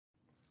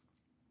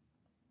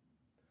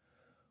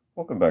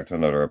Welcome back to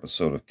another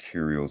episode of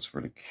Curios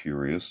for the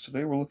Curious.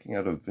 Today we're looking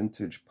at a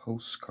vintage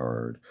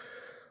postcard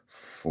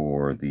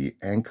for the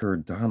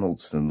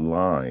Anchor-Donaldson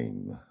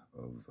line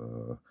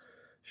of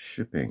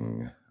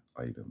shipping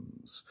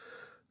items.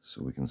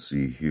 So we can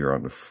see here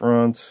on the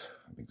front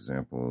an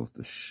example of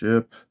the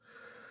ship.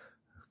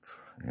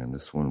 And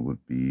this one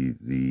would be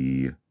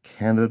the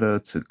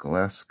Canada to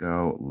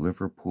Glasgow,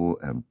 Liverpool,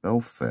 and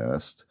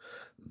Belfast,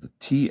 the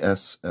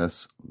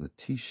T.S.S.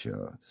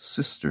 LETITIA,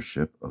 sister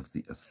ship of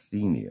the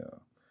ATHENIA.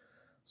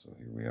 So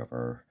here we have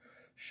our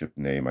ship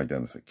name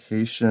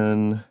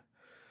identification.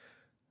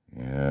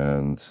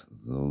 And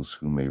those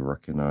who may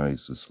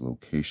recognize this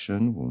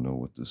location will know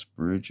what this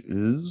bridge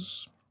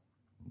is.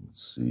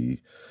 Let's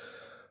see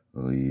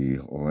the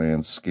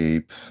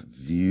landscape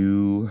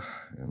view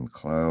and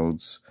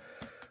clouds.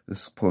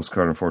 This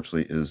postcard,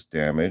 unfortunately, is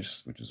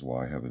damaged, which is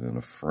why I have it in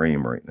a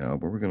frame right now.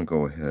 But we're going to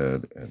go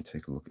ahead and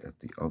take a look at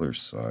the other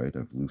side.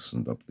 I've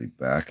loosened up the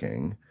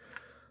backing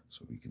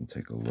so we can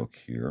take a look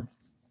here.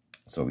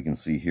 So we can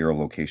see here a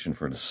location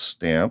for the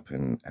stamp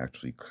and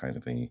actually kind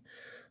of a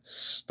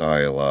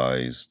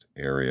stylized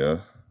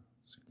area.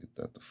 So get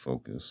that to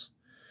focus.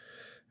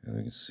 And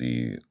you can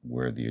see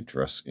where the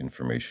address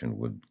information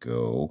would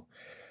go.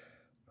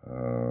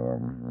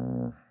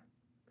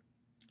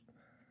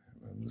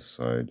 This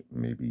side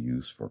may be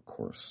used for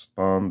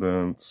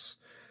correspondence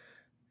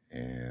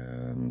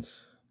and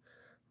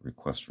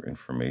request for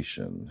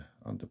information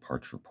on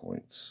departure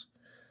points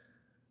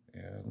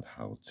and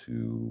how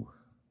to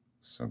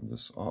send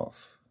this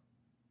off.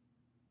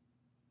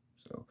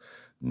 So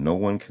no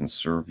one can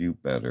serve you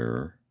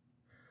better,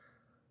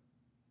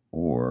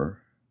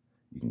 or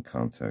you can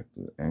contact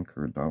the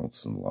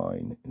Anchor-Donaldson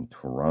line in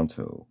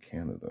Toronto,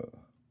 Canada.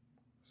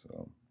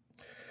 So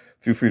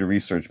feel free to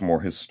research more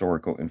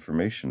historical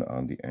information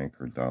on the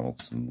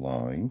Anchor-Donaldson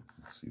line.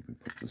 Let's see if we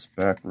put this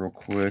back real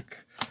quick.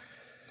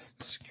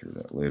 Secure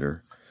that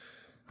later.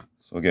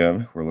 So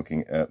again, we're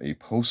looking at a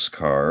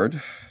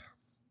postcard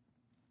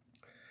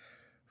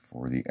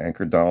for the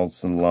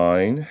Anchor-Donaldson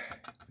line.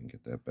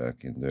 Get that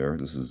back in there.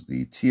 This is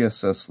the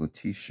T.S.S.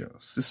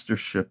 LETITIA, sister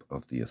ship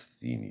of the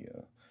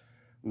ATHENIA.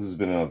 This has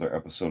been another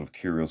episode of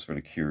Curios for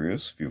the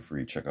Curious. Feel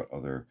free to check out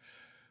other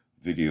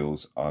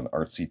videos on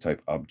artsy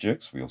type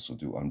objects. We also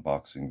do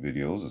unboxing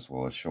videos as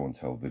well as show and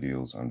tell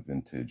videos on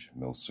vintage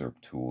milsurp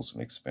tools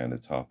and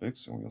expanded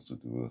topics. And we also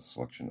do a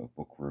selection of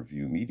book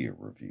review media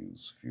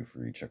reviews. Feel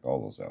free to check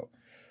all those out.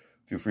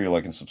 Feel free to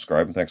like and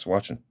subscribe, and thanks for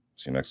watching.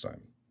 See you next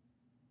time.